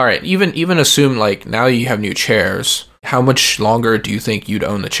 all right, even assume, like, now you have new chairs. How much longer do you think you'd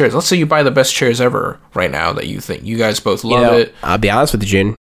own the chairs? Let's say you buy the best chairs ever right now that you think you guys both love it. I'll be honest with you,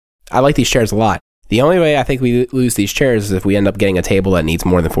 June. I like these chairs a lot. The only way I think we lose these chairs is if we end up getting a table that needs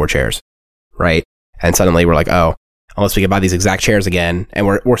more than 4 chairs, right? And suddenly we're like, oh, unless we can buy these exact chairs again, and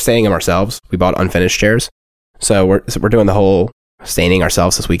we're staining them ourselves. We bought unfinished chairs, so we're doing the whole staining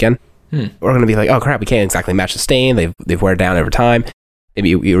ourselves this weekend. We're gonna be like, oh crap, we can't exactly match the stain. They've wear down over time.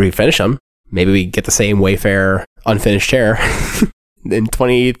 Maybe we refinish them. Maybe we get the same Wayfair unfinished chair in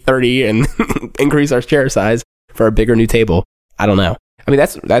 2030 and increase our chair size for a bigger new table. I don't know. I mean,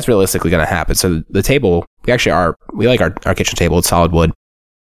 that's realistically going to happen. So the table, we like our kitchen table. It's solid wood.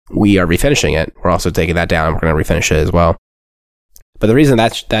 We are refinishing it. We're also taking that down and we're going to refinish it as well. But the reason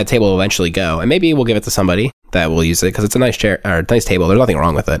that table will eventually go, and maybe we'll give it to somebody that will use it because it's a nice chair or a nice table. There's nothing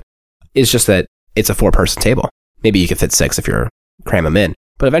wrong with it. It's just that it's a 4-person table. Maybe you could fit 6 if you're cram them in.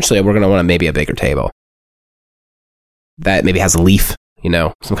 But eventually we're going to want maybe a bigger table that maybe has a leaf,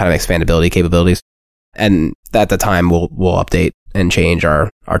 some kind of expandability capabilities. And at the time we'll update and change our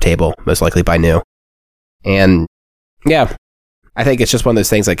table, most likely by new. And yeah, I think it's just one of those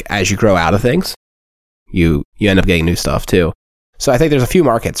things, like, as you grow out of things, you end up getting new stuff too. So I think there's a few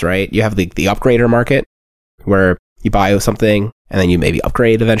markets, right? You have the upgrader market, where you buy something and then you maybe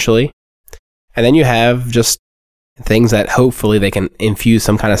upgrade eventually. And then you have just things that hopefully they can infuse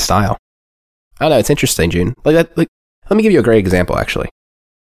some kind of style. I don't know, it's interesting, June. Let me give you a great example, actually.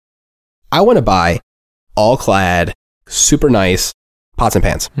 I want to buy all-clad, super nice pots and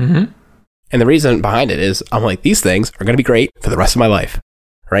pans. And the reason behind it is I'm like, these things are going to be great for the rest of my life,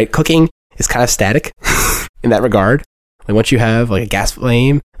 right? Cooking is kind of static in that regard. Like, once you have like a gas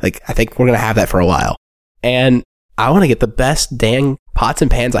flame, like, I think we're going to have that for a while. And I want to get the best dang pots and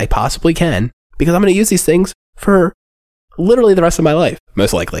pans I possibly can because I'm going to use these things for literally the rest of my life,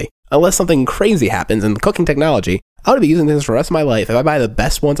 most likely. Unless something crazy happens in the cooking technology, I want to be using things for the rest of my life. If I buy the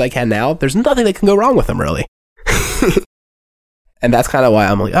best ones I can now, there's nothing that can go wrong with them, really. And that's kind of why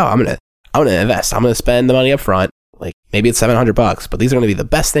I'm like, oh, I'm gonna invest. I'm gonna spend the money up front. Like, maybe it's $700, but these are gonna be the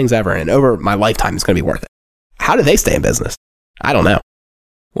best things ever, and over my lifetime, it's gonna be worth it. How do they stay in business? I don't know.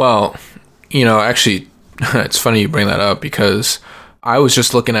 Well, actually, it's funny you bring that up because I was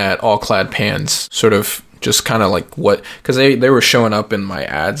just looking at all-clad pans, sort of just kind of like because they were showing up in my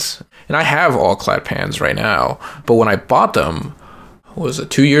ads, and I have all-clad pans right now. But when I bought them, what was it,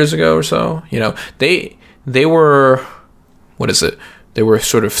 2 years ago or so? They were, what is it? They were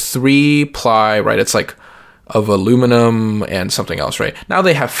sort of 3-ply, right? It's like of aluminum and something else, right? Now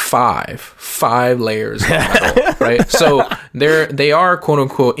they have five layers of metal, right? So they are quote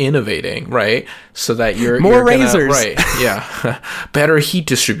unquote innovating, right? So that you're razors, right? Yeah, better heat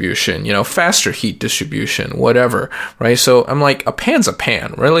distribution, faster heat distribution, whatever, right? So I'm like, a pan's a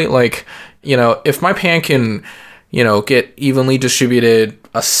pan, really? Like, if my pan can, get evenly distributed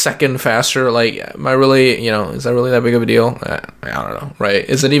a second faster, like, am I really, is that really that big of a deal? I don't know, right?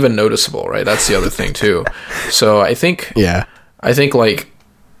 Is it even noticeable, right? That's the other thing too. So I think like,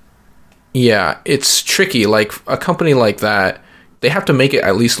 Yeah, it's tricky. Like a company like that, they have to make it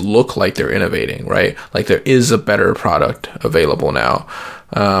at least look like they're innovating, right? Like there is a better product available now.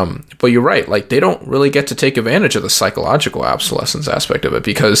 But you're right. Like they don't really get to take advantage of the psychological obsolescence aspect of it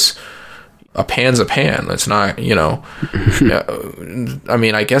because a pan's a pan. It's not, I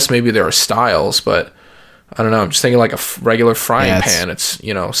mean, I guess maybe there are styles, but I don't know. I'm just thinking like a regular frying pan. It's,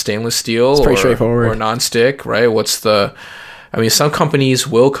 stainless steel pretty straightforward. Or non-stick, right? Some companies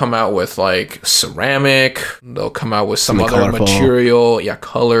will come out with like ceramic. They'll come out with some other colorful material. Yeah,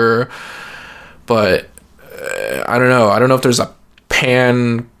 color. But I don't know. I don't know if there's a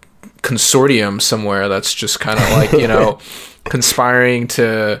pan consortium somewhere that's just kind of like, conspiring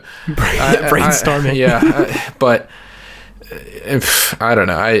to brainstorming. But I don't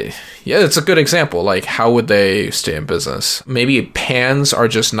know. It's a good example. Like, how would they stay in business? Maybe pans are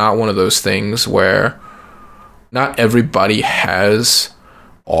just not one of those things where not everybody has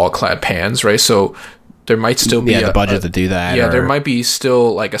all-clad pans, right? So there might still be the budget to do that. Yeah, there might be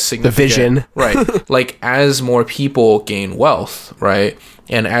still like a significant vision, right? Like as more people gain wealth, right,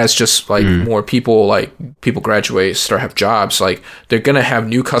 and as just like more people graduate, start have jobs, like they're gonna have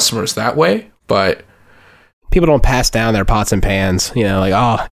new customers that way. But people don't pass down their pots and pans,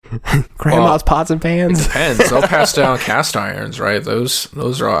 grandma's pots and pans. It depends. They'll pass down cast irons, right? Those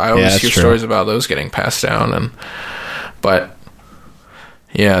are. I always hear stories about those getting passed down, but.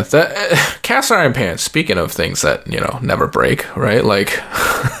 Yeah, that cast iron pans. Speaking of things that never break, right? Like,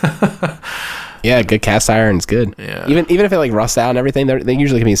 yeah, good cast iron is good. Yeah, even if it like rusts out and everything, they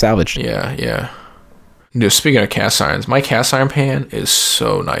usually can be salvaged. Yeah. Dude, speaking of cast irons, my cast iron pan is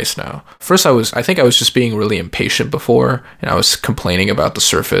so nice now. First, I think I was just being really impatient before, and I was complaining about the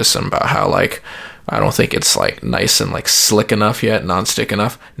surface and about how like I don't think it's like nice and like slick enough yet, non-stick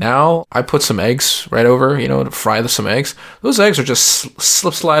enough. Now I put some eggs right over, to fry some eggs. Those eggs are just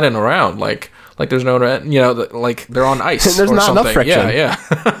slip sliding around like there's no, like they're on ice. There's or not something. enough friction. Yeah.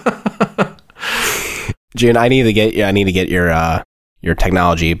 June, I need to get your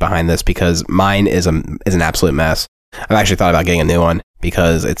technology behind this because mine is an absolute mess. I've actually thought about getting a new one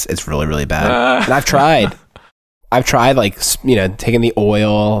because it's really, really bad. And I've tried like, taking the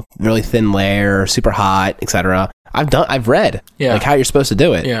oil, really thin layer, super hot, etc. I've read like how you're supposed to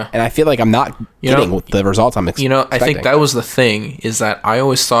do it. Yeah. And I feel like I'm not getting the results I'm expecting. I think that was the thing is that I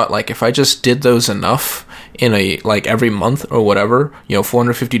always thought like if I just did those enough in every month or whatever,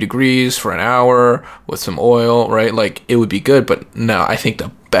 450 degrees for an hour with some oil, right? Like it would be good. But no, I think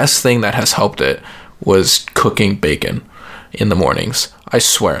the best thing that has helped it was cooking bacon in the mornings. I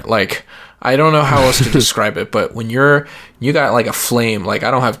swear. Like, I don't know how else to describe it, but when you got like a flame, like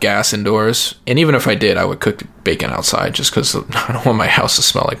I don't have gas indoors, and even if I did, I would cook bacon outside just because I don't want my house to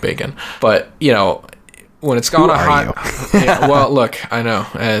smell like bacon. But when it's gone hot, well, look, I know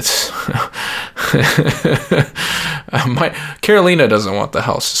it's Carolina doesn't want the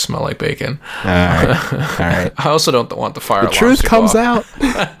house to smell like bacon. All right. I also don't want the fire. The truth comes out.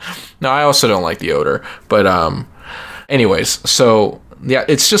 No, I also don't like the odor, but anyways, so. Yeah,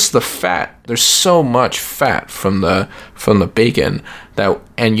 it's just the fat. There's so much fat from the bacon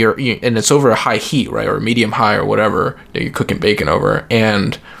and it's over a high heat, right, or medium high or whatever that you're cooking bacon over,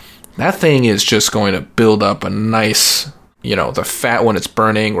 and that thing is just going to build up a nice, the fat when it's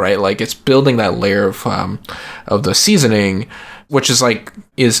burning, right? Like it's building that layer of the seasoning, which is like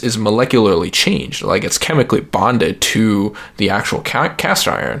is molecularly changed, like it's chemically bonded to the actual cast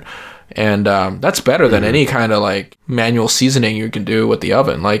iron. And that's better than any kind of like manual seasoning you can do with the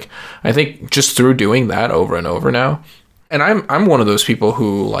oven. Like I think just through doing that over and over now, and I'm one of those people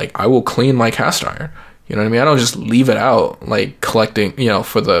who like I will clean my cast iron. You know what I mean? I don't just leave it out like collecting,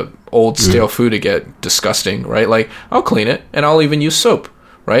 for the old stale food to get disgusting, right? Like I'll clean it and I'll even use soap,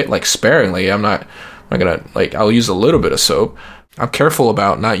 right? Like sparingly. I'm not gonna like I'll use a little bit of soap. I'm careful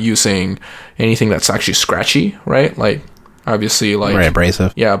about not using anything that's actually scratchy, right? Like. Obviously, like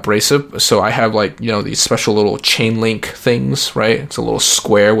abrasive. Yeah, abrasive. So I have like these special little chain link things, right? It's a little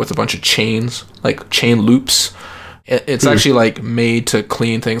square with a bunch of chains, like chain loops. It's actually like made to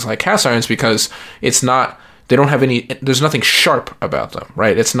clean things like cast irons because it's not. They don't have any. There's nothing sharp about them,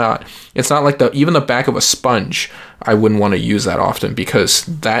 right? It's not like even the back of a sponge. I wouldn't want to use that often because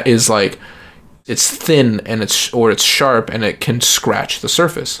that is like. It's thin and it's sharp and it can scratch the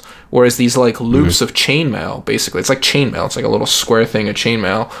surface. Whereas these like loops of chainmail, basically, it's like chainmail. It's like a little square thing of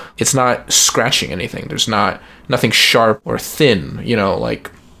chainmail. It's not scratching anything. There's nothing sharp or thin.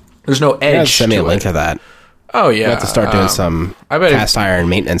 Like there's no edge. Send me a link to that. Oh yeah, you have to start doing some cast iron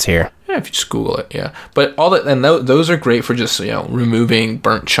maintenance here. Yeah, if you just Google it, yeah. But all that and those are great for just removing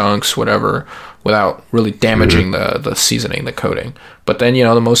burnt chunks, whatever. without really damaging the seasoning, the coating. But then,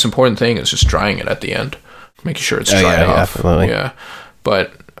 the most important thing is just drying it at the end, making sure it's dried off. Definitely. Yeah.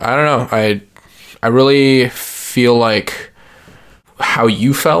 But I don't know. I really feel like how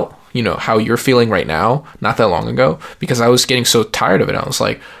you felt, how you're feeling right now, not that long ago, because I was getting so tired of it. I was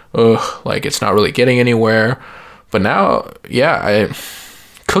like, ugh, like it's not really getting anywhere. But now, yeah, I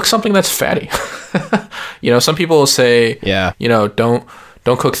cook something that's fatty. Some people will say, don't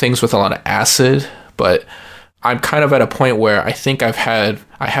cook things with a lot of acid, but I'm kind of at a point where I think I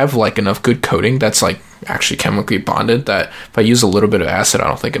have like enough good coating that's like actually chemically bonded that if I use a little bit of acid, I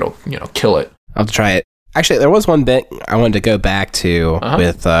don't think it'll, kill it. I'll have to try it. Actually, there was one bit I wanted to go back to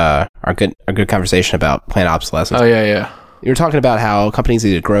with our good conversation about plant obsolescence. Oh, yeah. You were talking about how companies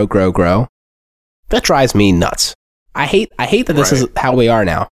need to grow. That drives me nuts. I hate that this is how we are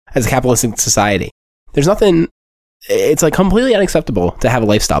now as a capitalistic society. There's nothing, it's like completely unacceptable to have a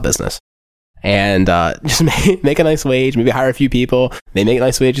lifestyle business and just make a nice wage, maybe hire a few people. They make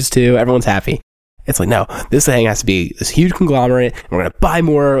nice wages too. Everyone's happy. It's like, no, this thing has to be this huge conglomerate. And we're going to buy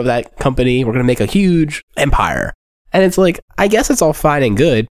more of that company. We're going to make a huge empire. And it's like, I guess it's all fine and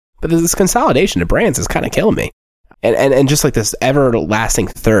good, but this consolidation of brands is kind of killing me. And just like this everlasting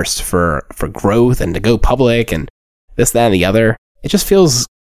thirst for growth and to go public and this, that, and the other. It just feels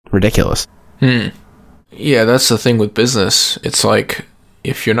ridiculous. Yeah, that's the thing with business. It's like,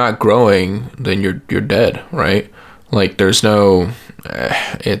 if you're not growing, then you're dead, right? Like, there's no...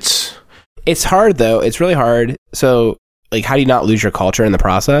 It's hard, though. It's really hard. So, like, how do you not lose your culture in the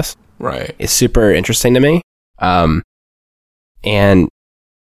process? Right. It's super interesting to me. And,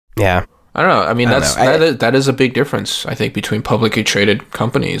 yeah. I don't know. I mean, that is a big difference, I think, between publicly traded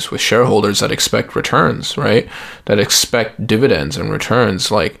companies with shareholders that expect returns, right? That expect dividends and returns.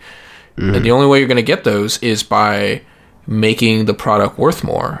 Like, and the only way you're going to get those is by making the product worth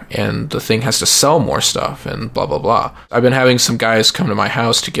more, and the thing has to sell more stuff and blah, blah, blah. I've been having some guys come to my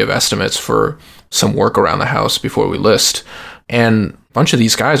house to give estimates for some work around the house before we list. And a bunch of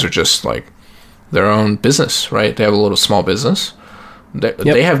these guys are just like their own business, right? They have a little small business.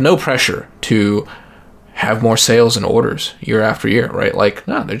 They have no pressure to have more sales and orders year after year, right? Like,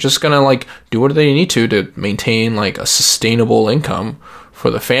 no, they're just going to like do what they need to maintain like a sustainable income for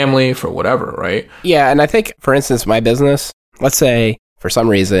the family, for whatever, right? Yeah, and I think, for instance, my business, let's say for some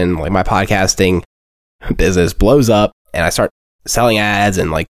reason, like my podcasting business blows up and I start selling ads and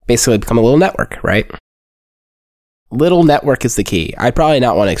like basically become a little network, right? Little network is the key. I'd probably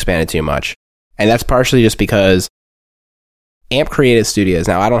not want to expand it too much. And that's partially just because AMP Creative Studios,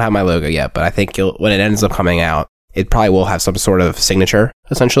 now I don't have my logo yet, but I think when it ends up coming out, it probably will have some sort of signature,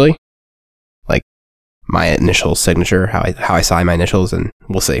 essentially. Like my initial signature, how I sign my initials, and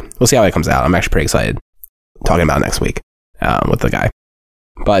we'll see. We'll see how it comes out. I'm actually pretty excited talking about it next week with the guy.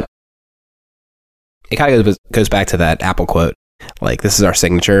 But it kind of goes back to that Apple quote, like, this is our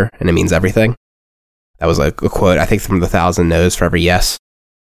signature, and it means everything. That was like a quote, I think, from the 1,000 No's for Every Yes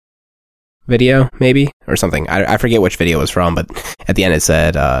video, maybe, or something. I forget which video it was from, but at the end it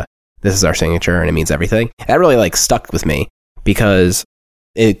said, this is our signature, and it means everything. That really, like, stuck with me, because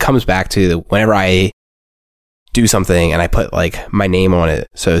it comes back to whenever I do something and I put, like, my name on it,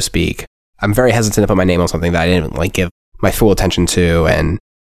 so to speak, I'm very hesitant to put my name on something that I didn't, like, give my full attention to and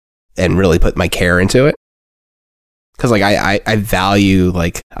really put my care into it. Because, like, I value,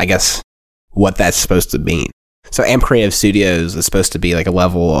 like, I guess, what that's supposed to mean. So AMP Creative Studios is supposed to be, like, a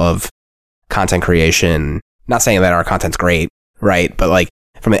level of content creation. Not saying that our content's great, right? But, like,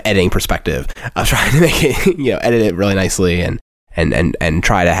 from an editing perspective, I'm trying to make it, edit it really nicely and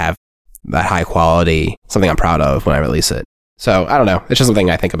try to have that high quality, something I'm proud of when I release it. So, I don't know. It's just something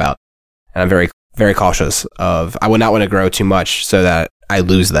I think about. And I'm very, very cautious of, I would not want to grow too much so that I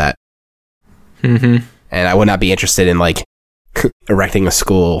lose that. Mm-hmm. And I would not be interested in, like, erecting a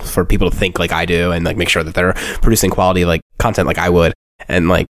school for people to think like I do and, like, make sure that they're producing quality, like, content like I would. And,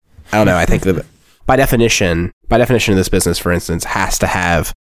 like, I don't know. I think that by definition, this business, for instance, has to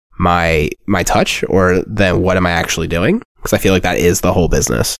have my touch, or then what am I actually doing? Because I feel like that is the whole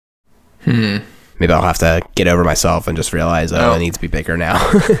business. Maybe I'll have to get over myself and just realize, I need to be bigger now.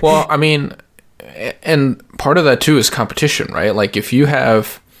 Well, I mean, and part of that too is competition, right? Like, if you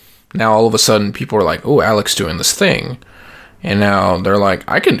have now all of a sudden people are like, oh, Alex doing this thing. And now they're like,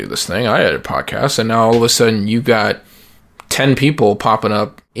 I can do this thing. I edit podcasts. And now all of a sudden you got 10 people popping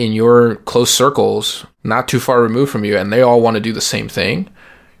up in your close circles, not too far removed from you, and they all want to do the same thing.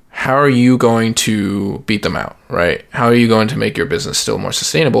 How are you going to beat them out, right? How are you going to make your business still more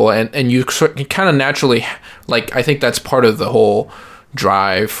sustainable? And you kind of naturally, like, I think that's part of the whole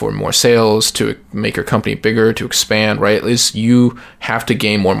drive for more sales, to make your company bigger, to expand, right? Is you have to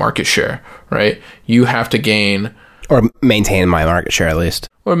gain more market share, right? You have to gain or maintain my market share at least,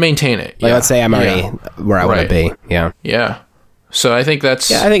 or maintain it. Like, let's say I'm already where I want to be. Yeah. Yeah. So I think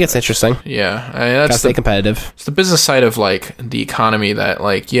that's... Yeah, I think it's interesting. Yeah. I mean, that's gotta stay competitive. It's the business side of, like, the economy that,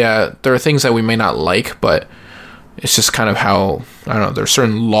 like, yeah, there are things that we may not like, but it's just kind of how, I don't know, there are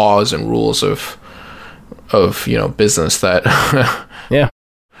certain laws and rules of business that... Yeah.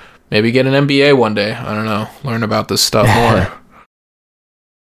 Maybe get an MBA one day. I don't know. Learn about this stuff more.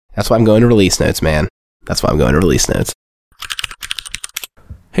 That's why I'm going to Release Notes, man. That's why I'm going to Release Notes.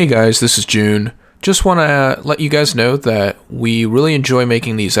 Hey guys, this is June. Just want to let you guys know that we really enjoy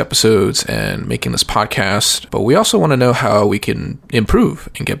making these episodes and making this podcast, but we also want to know how we can improve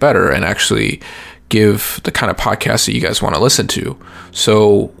and get better and actually give the kind of podcast that you guys want to listen to.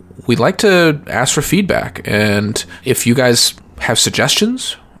 So we'd like to ask for feedback, and if you guys have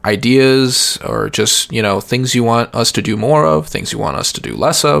suggestions, ideas, or just, things you want us to do more of, things you want us to do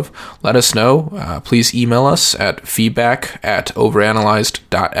less of, let us know. Please email us at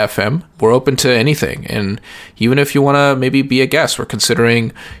feedback@overanalyzed.fm. We're open to anything. And even if you want to maybe be a guest, we're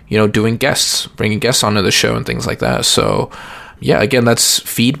considering, doing guests, bringing guests onto the show and things like that. So yeah, again, that's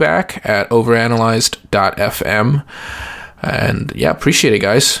feedback@overanalyzed.fm. And yeah, appreciate it,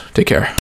 guys. Take care.